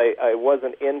because I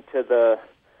wasn't into the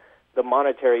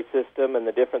monetary system and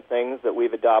the different things that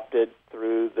we've adopted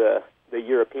through the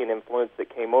European influence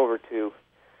that came over to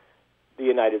the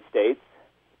United States.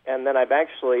 And then I've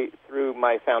actually, through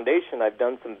my foundation, I've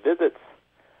done some visits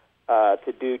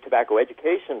to do tobacco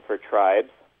education for tribes,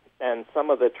 and some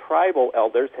of the tribal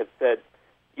elders have said,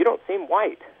 "You don't seem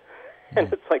white."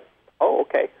 And it's like, oh,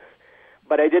 okay.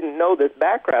 But I didn't know this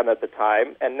background at the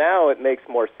time, and now it makes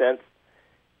more sense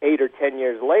 8 or 10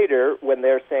 years later when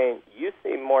they're saying, you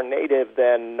seem more native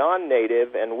than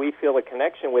non-native, and we feel a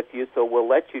connection with you, so we'll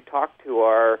let you talk to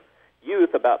our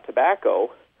youth about tobacco.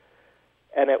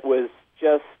 And it was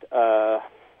just,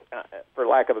 for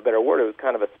lack of a better word, it was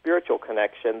kind of a spiritual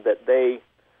connection that they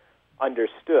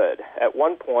understood. At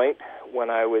one point, when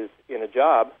I was in a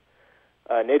job,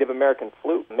 a Native American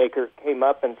flute maker came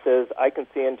up and says, I can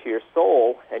see into your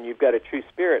soul, and you've got a true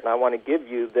spirit, and I want to give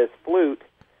you this flute.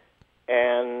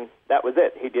 And that was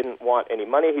it. He didn't want any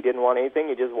money. He didn't want anything.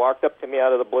 He just walked up to me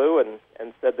out of the blue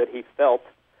and said that he felt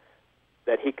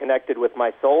that he connected with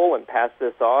my soul and passed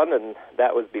this on, and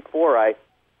that was before I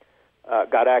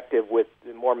got active with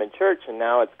the Mormon Church, and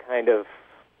now it's kind of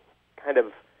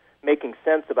making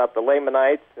sense about the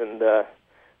Lamanites and the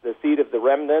seed of the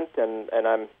remnant, and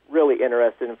I'm really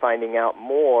interested in finding out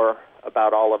more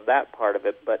about all of that part of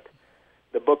it. But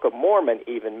the Book of Mormon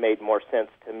even made more sense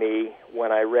to me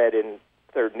when I read in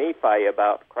 3rd Nephi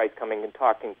about Christ coming and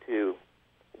talking to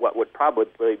what would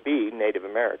probably be Native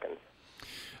Americans.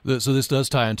 So this does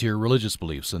tie into your religious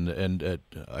beliefs, and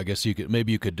I guess you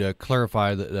could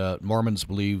clarify that Mormons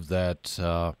believe that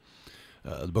the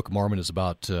Book of Mormon is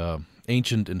about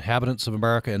ancient inhabitants of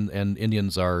America, and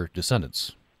Indians are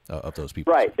descendants of those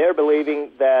people. Right. They're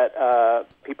believing that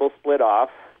people split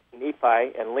off.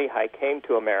 Nephi and Lehi came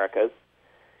to Americas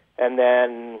and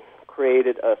then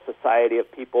created a society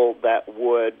of people that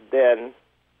would then,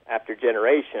 after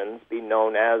generations, be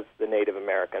known as the Native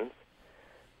Americans,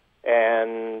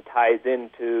 and ties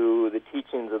into the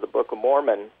teachings of the Book of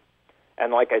Mormon.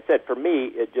 And like I said, for me,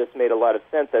 it just made a lot of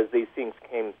sense as these things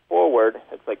came forward.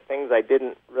 It's like things I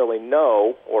didn't really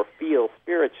know or feel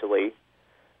spiritually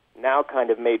now kind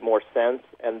of made more sense.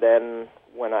 And then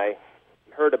when I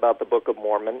heard about the Book of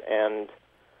Mormon and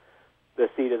the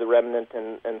seed of the remnant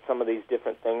and some of these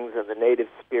different things of the native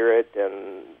spirit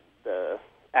and the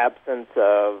absence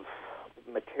of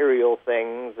material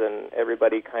things and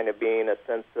everybody kind of being a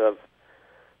sense of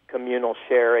communal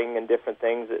sharing and different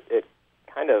things, it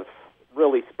kind of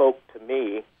really spoke to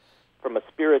me from a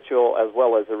spiritual as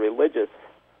well as a religious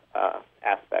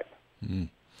aspect. Mm.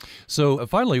 So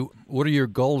finally, what are your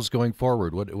goals going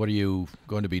forward? What are you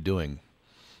going to be doing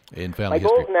in family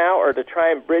history? My goals now are to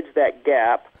try and bridge that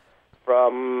gap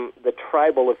from the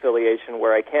tribal affiliation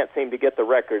where I can't seem to get the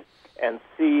records and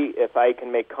see if I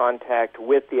can make contact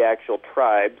with the actual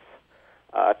tribes,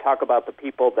 talk about the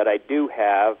people that I do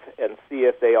have and see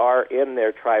if they are in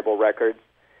their tribal records,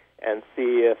 and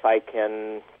see if I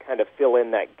can kind of fill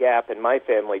in that gap in my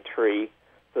family tree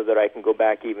so that I can go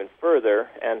back even further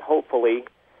and hopefully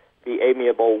be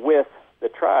amiable with the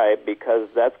tribe, because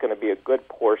that's going to be a good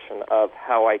portion of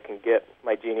how I can get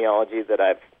my genealogy that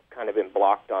I've kind of been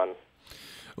blocked on.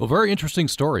 Well, very interesting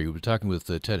story. We were talking with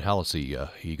Ted Hallisey.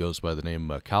 He goes by the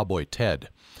name Cowboy Ted,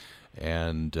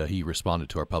 and he responded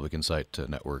to our Public Insight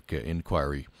Network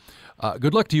inquiry.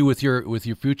 Good luck to you with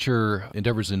your future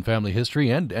endeavors in family history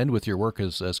and with your work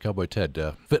as Cowboy Ted.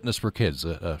 Fitness for Kids,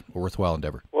 a worthwhile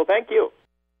endeavor. Well, thank you.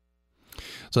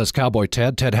 So that's Cowboy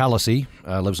Ted. Ted Hallisey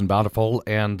lives in Bountiful,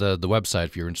 and the website,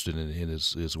 if you're interested in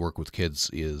his work with kids,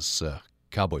 is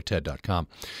cowboyted.com.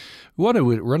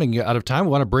 We're running out of time.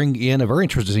 We want to bring in a very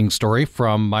interesting story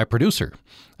from my producer,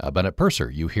 Bennett Purser.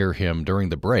 You hear him during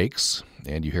the breaks,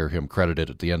 and you hear him credited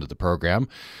at the end of the program.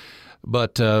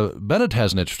 But Bennett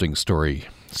has an interesting story.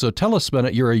 So tell us,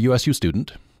 Bennett, you're a USU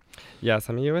student. Yes,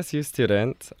 I'm a USU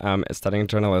student studying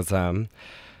journalism.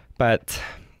 But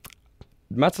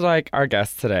much like our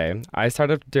guest today, I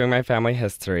started doing my family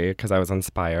history because I was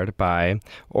inspired by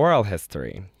oral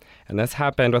history. And this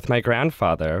happened with my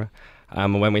grandfather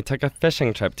when we took a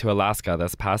fishing trip to Alaska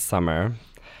this past summer.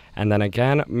 And then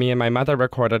again, me and my mother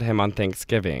recorded him on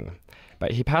Thanksgiving.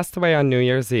 But he passed away on New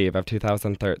Year's Eve of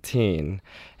 2013.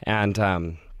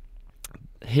 And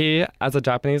he, as a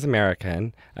Japanese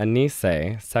American, a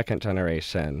Nisei, second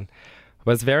generation,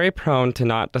 was very prone to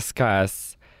not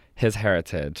discuss his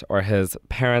heritage or his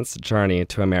parents' journey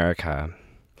to America.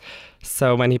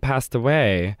 So when he passed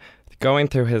away, going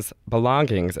through his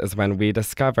belongings is when we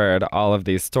discovered all of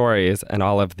these stories and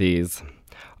all of these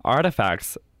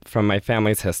artifacts from my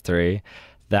family's history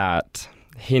that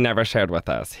he never shared with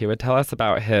us. He would tell us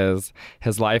about his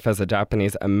life as a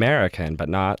Japanese American, but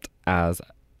not as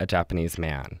a Japanese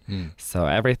man. So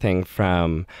everything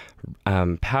from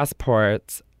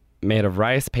passports made of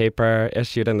rice paper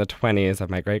issued in the 20s of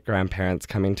my great-grandparents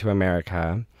coming to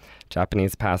America,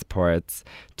 Japanese passports,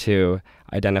 to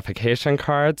identification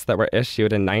cards that were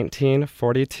issued in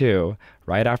 1942,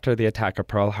 right after the attack of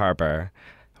Pearl Harbor,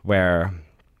 where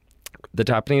the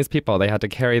Japanese people, they had to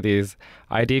carry these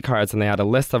ID cards, and they had a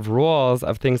list of rules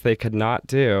of things they could not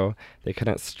do. They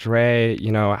couldn't stray,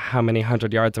 how many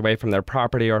 100 yards away from their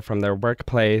property or from their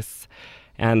workplace.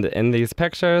 And in these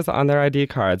pictures on their ID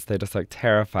cards, they just look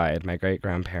terrified, my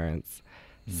great-grandparents.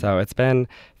 So it's been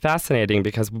fascinating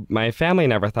because my family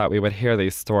never thought we would hear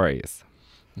these stories.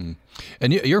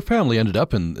 And your family ended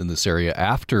up in this area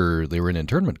after they were in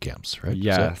internment camps, right?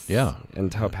 Yes. So, yeah. In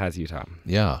Topaz, Utah.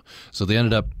 Yeah. So they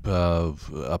ended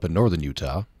up in northern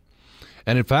Utah.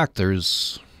 And in fact,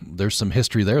 there's some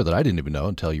history there that I didn't even know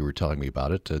until you were telling me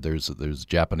about it. There's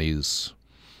Japanese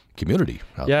community.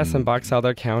 In Box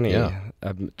Elder County,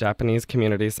 a Japanese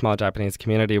community, small Japanese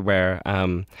community where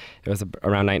it was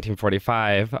around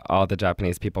 1945, all the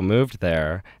Japanese people moved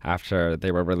there after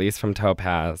they were released from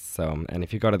Topaz. So, and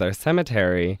if you go to their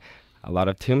cemetery, a lot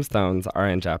of tombstones are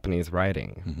in Japanese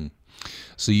writing. Mm-hmm.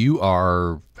 So you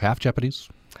are half Japanese?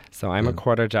 So I'm a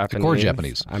quarter Japanese. Quarter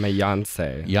Japanese. I'm a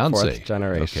Yansei, fourth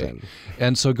generation. Okay.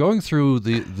 And so going through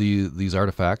these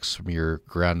artifacts from your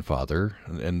grandfather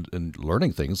and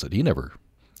learning things that he never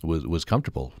was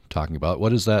comfortable talking about, what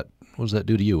does that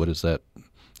do to you? How does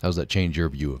that change your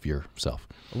view of yourself?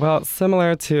 Well,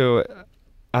 similar to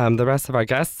the rest of our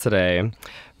guests today,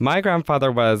 my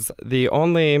grandfather was the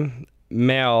only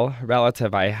male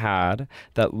relative I had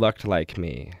that looked like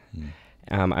me.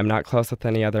 I'm not close with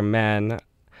any other men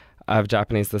of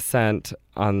Japanese descent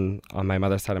on my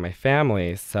mother's side of my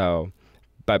family. So,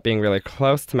 but being really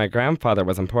close to my grandfather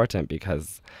was important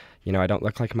because, I don't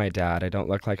look like my dad. I don't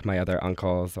look like my other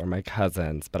uncles or my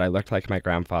cousins, but I looked like my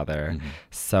grandfather. Mm-hmm.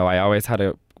 So I always had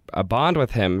a bond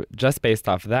with him just based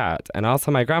off that. And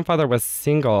also my grandfather was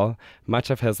single much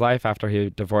of his life after he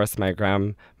divorced my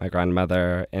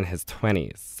grandmother in his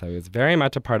 20s. So he was very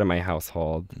much a part of my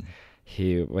household. Mm-hmm.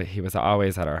 He was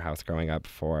always at our house growing up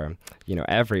for,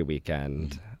 every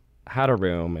weekend, had a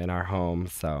room in our home.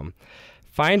 So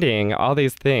finding all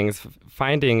these things,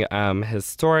 finding his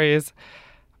stories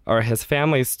or his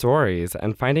family's stories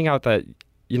and finding out that,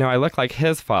 I look like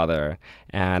his father.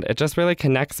 And it just really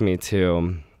connects me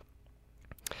to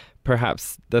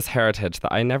perhaps this heritage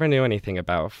that I never knew anything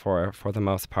about for the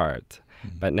most part.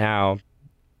 But now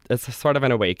it's sort of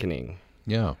an awakening.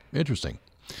 Yeah, interesting.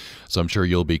 So I'm sure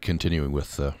you'll be continuing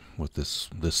with this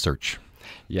search.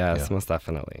 Yes, most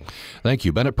definitely. Thank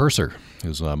you. Bennett Purser,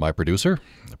 who's my producer.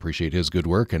 Appreciate his good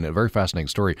work and a very fascinating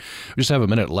story. We just have a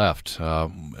minute left,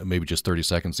 maybe just 30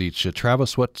 seconds each.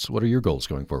 Travis, what are your goals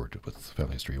going forward with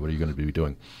family history? What are you going to be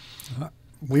doing?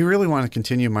 We really want to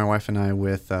continue, my wife and I,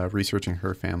 with researching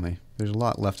her family. There's a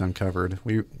lot left uncovered.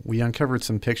 We uncovered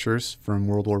some pictures from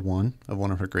World War I of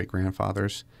one of her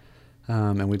great-grandfathers,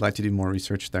 and we'd like to do more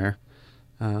research there.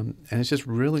 And it's just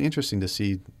really interesting to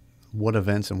see what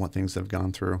events and what things they've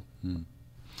gone through. And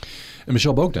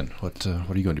Michelle Bogdan, what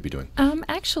are you going to be doing?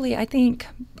 Actually, I think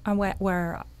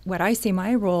what I see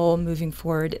my role moving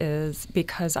forward is,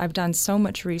 because I've done so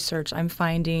much research, I'm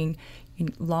finding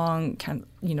long,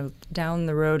 down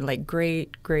the road, like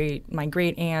my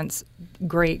great aunts,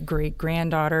 great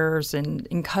granddaughters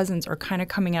and cousins are kind of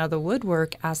coming out of the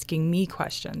woodwork asking me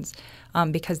questions,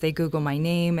 because they Google my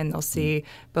name and they'll see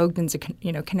Bogdan's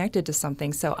connected to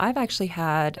something. So I've actually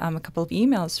had a couple of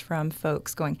emails from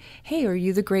folks going, "Hey, are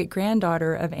you the great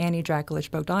granddaughter of Annie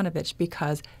Drakulich Bogdanovich?"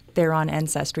 Because they're on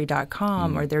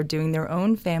Ancestry.com or they're doing their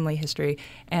own family history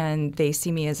and they see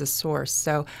me as a source.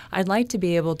 So I'd like to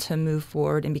be able to move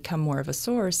forward and become more of a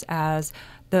source, as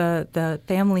the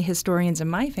family historians in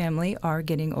my family are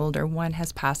getting older. One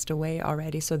has passed away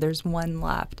already, so there's one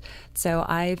left. So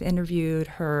I've interviewed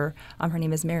her. Her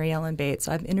name is Mary Ellen Bates.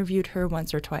 So I've interviewed her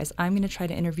once or twice. I'm going to try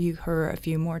to interview her a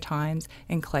few more times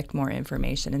and collect more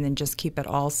information and then just keep it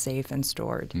all safe and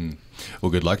stored.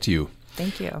 Well, good luck to you.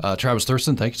 Thank you. Travis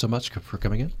Thurston, thank you so much for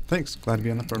coming in. Thanks. Glad to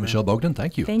be on the program. Michelle Bogdan,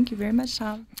 thank you. Thank you very much,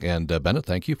 Tom. And Bennett,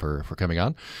 thank you for coming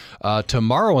on.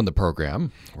 Tomorrow on the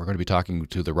program, we're going to be talking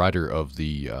to the writer of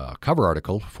the cover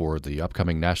article for the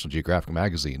upcoming National Geographic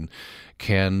magazine,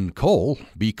 Can Coal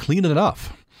Be Clean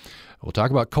Enough? We'll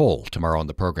talk about coal tomorrow on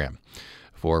the program.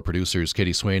 For producers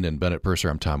Katie Swain and Bennett Purser,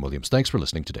 I'm Tom Williams. Thanks for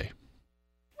listening today.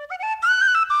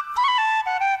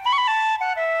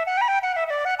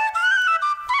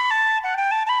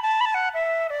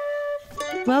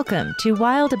 Welcome to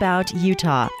Wild About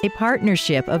Utah, a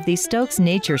partnership of the Stokes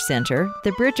Nature Center,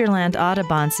 the Bridgerland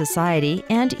Audubon Society,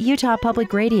 and Utah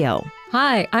Public Radio.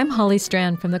 Hi, I'm Holly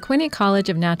Strand from the Quinney College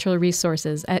of Natural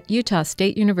Resources at Utah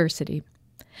State University.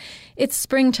 It's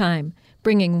springtime,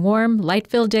 bringing warm,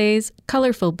 light-filled days,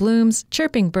 colorful blooms,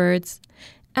 chirping birds,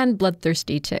 and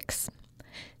bloodthirsty ticks.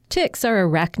 Ticks are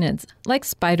arachnids, like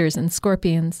spiders and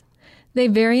scorpions. They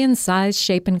vary in size,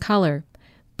 shape, and color,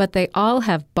 but they all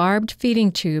have barbed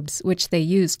feeding tubes which they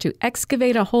use to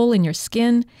excavate a hole in your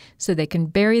skin so they can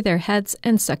bury their heads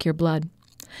and suck your blood.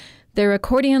 Their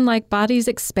accordion-like bodies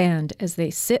expand as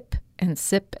they sip and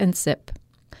sip and sip.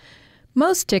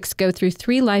 Most ticks go through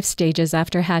 3 life stages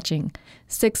after hatching: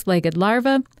 6-legged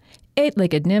larva,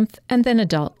 8-legged nymph, and then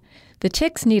adult. The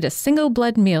ticks need a single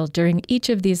blood meal during each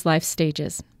of these life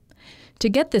stages. To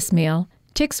get this meal,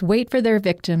 ticks wait for their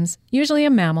victims, usually a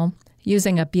mammal,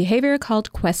 using a behavior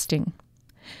called questing.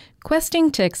 Questing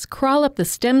ticks crawl up the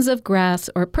stems of grass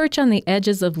or perch on the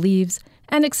edges of leaves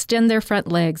and extend their front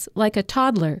legs like a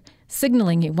toddler,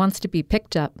 signaling he wants to be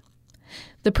picked up.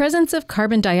 The presence of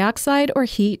carbon dioxide or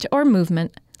heat or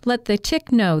movement let the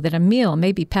tick know that a meal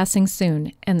may be passing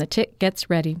soon, and the tick gets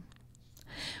ready.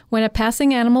 When a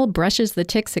passing animal brushes the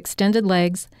tick's extended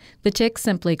legs, the tick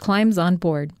simply climbs on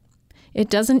board. It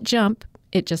doesn't jump,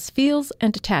 it just feels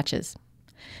and attaches.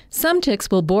 Some ticks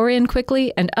will bore in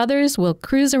quickly, and others will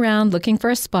cruise around looking for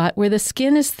a spot where the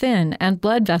skin is thin and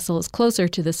blood vessels closer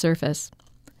to the surface.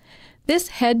 This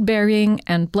head-burying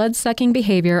and blood-sucking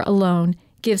behavior alone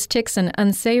gives ticks an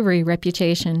unsavory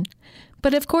reputation.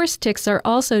 But of course, ticks are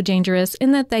also dangerous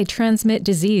in that they transmit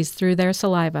disease through their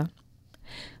saliva.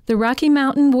 The Rocky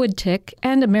Mountain wood tick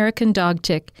and American dog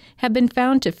tick have been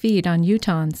found to feed on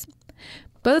Utahns.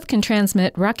 Both can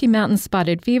transmit Rocky Mountain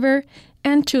spotted fever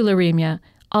and tularemia,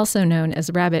 also known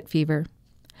as rabbit fever.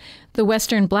 The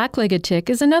western black-legged tick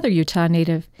is another Utah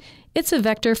native. It's a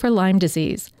vector for Lyme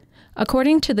disease.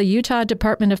 According to the Utah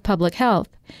Department of Public Health,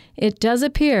 it does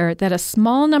appear that a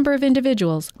small number of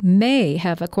individuals may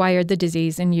have acquired the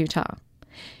disease in Utah.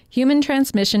 Human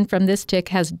transmission from this tick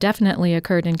has definitely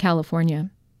occurred in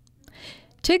California.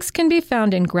 Ticks can be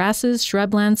found in grasses,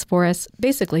 shrublands, forests,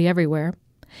 basically everywhere.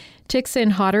 Ticks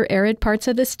in hotter, arid parts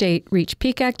of the state reach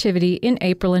peak activity in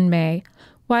April and May,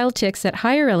 while ticks at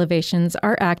higher elevations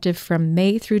are active from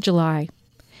May through July.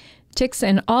 Ticks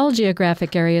in all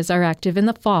geographic areas are active in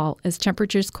the fall as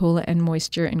temperatures cool and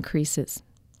moisture increases.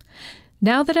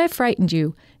 Now that I've frightened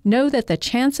you, know that the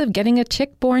chance of getting a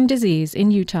tick-borne disease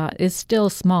in Utah is still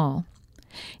small.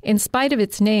 In spite of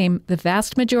its name, the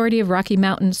vast majority of Rocky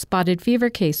Mountain spotted fever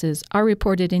cases are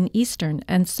reported in eastern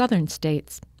and southern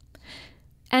states.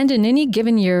 And in any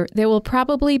given year, there will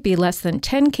probably be less than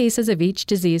 10 cases of each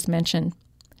disease mentioned.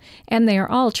 And they are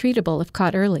all treatable if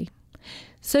caught early.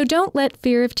 So don't let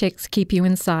fear of ticks keep you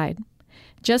inside.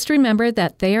 Just remember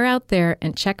that they are out there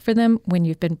and check for them when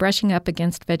you've been brushing up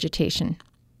against vegetation.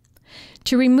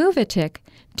 To remove a tick,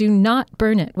 do not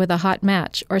burn it with a hot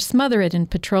match or smother it in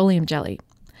petroleum jelly.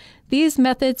 These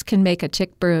methods can make a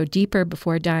tick burrow deeper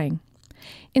before dying.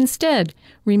 Instead,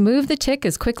 remove the tick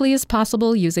as quickly as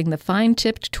possible using the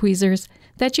fine-tipped tweezers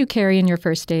that you carry in your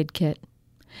first aid kit.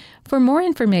 For more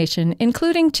information,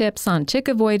 including tips on tick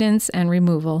avoidance and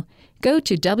removal, go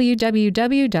to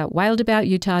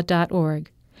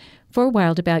www.wildabouutah.org. For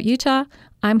Wild About Utah,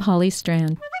 I'm Holly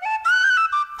Strand.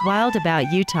 Wild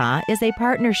About Utah is a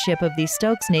partnership of the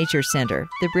Stokes Nature Center,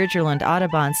 the Bridgerland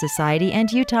Audubon Society,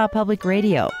 and Utah Public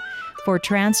Radio. For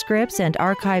transcripts and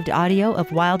archived audio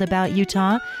of Wild About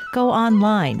Utah, go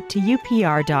online to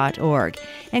upr.org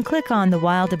and click on the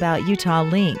Wild About Utah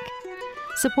link.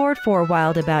 Support for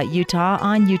Wild About Utah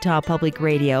on Utah Public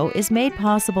Radio is made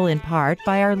possible in part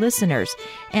by our listeners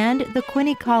and the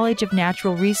Quinney College of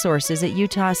Natural Resources at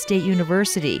Utah State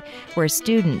University, where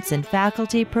students and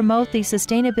faculty promote the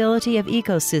sustainability of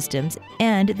ecosystems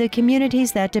and the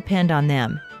communities that depend on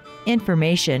them.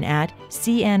 Information at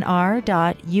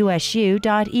cnr.usu.edu.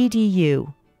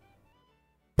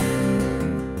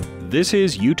 This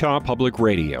is Utah Public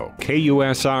Radio,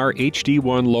 KUSR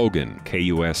HD1 Logan,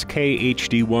 KUSK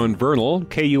HD1 Vernal,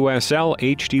 KUSL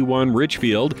HD1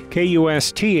 Richfield,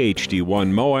 KUST HD1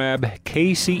 Moab,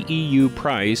 KCEU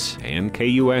Price, and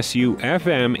KUSU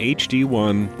FM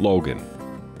HD1 Logan.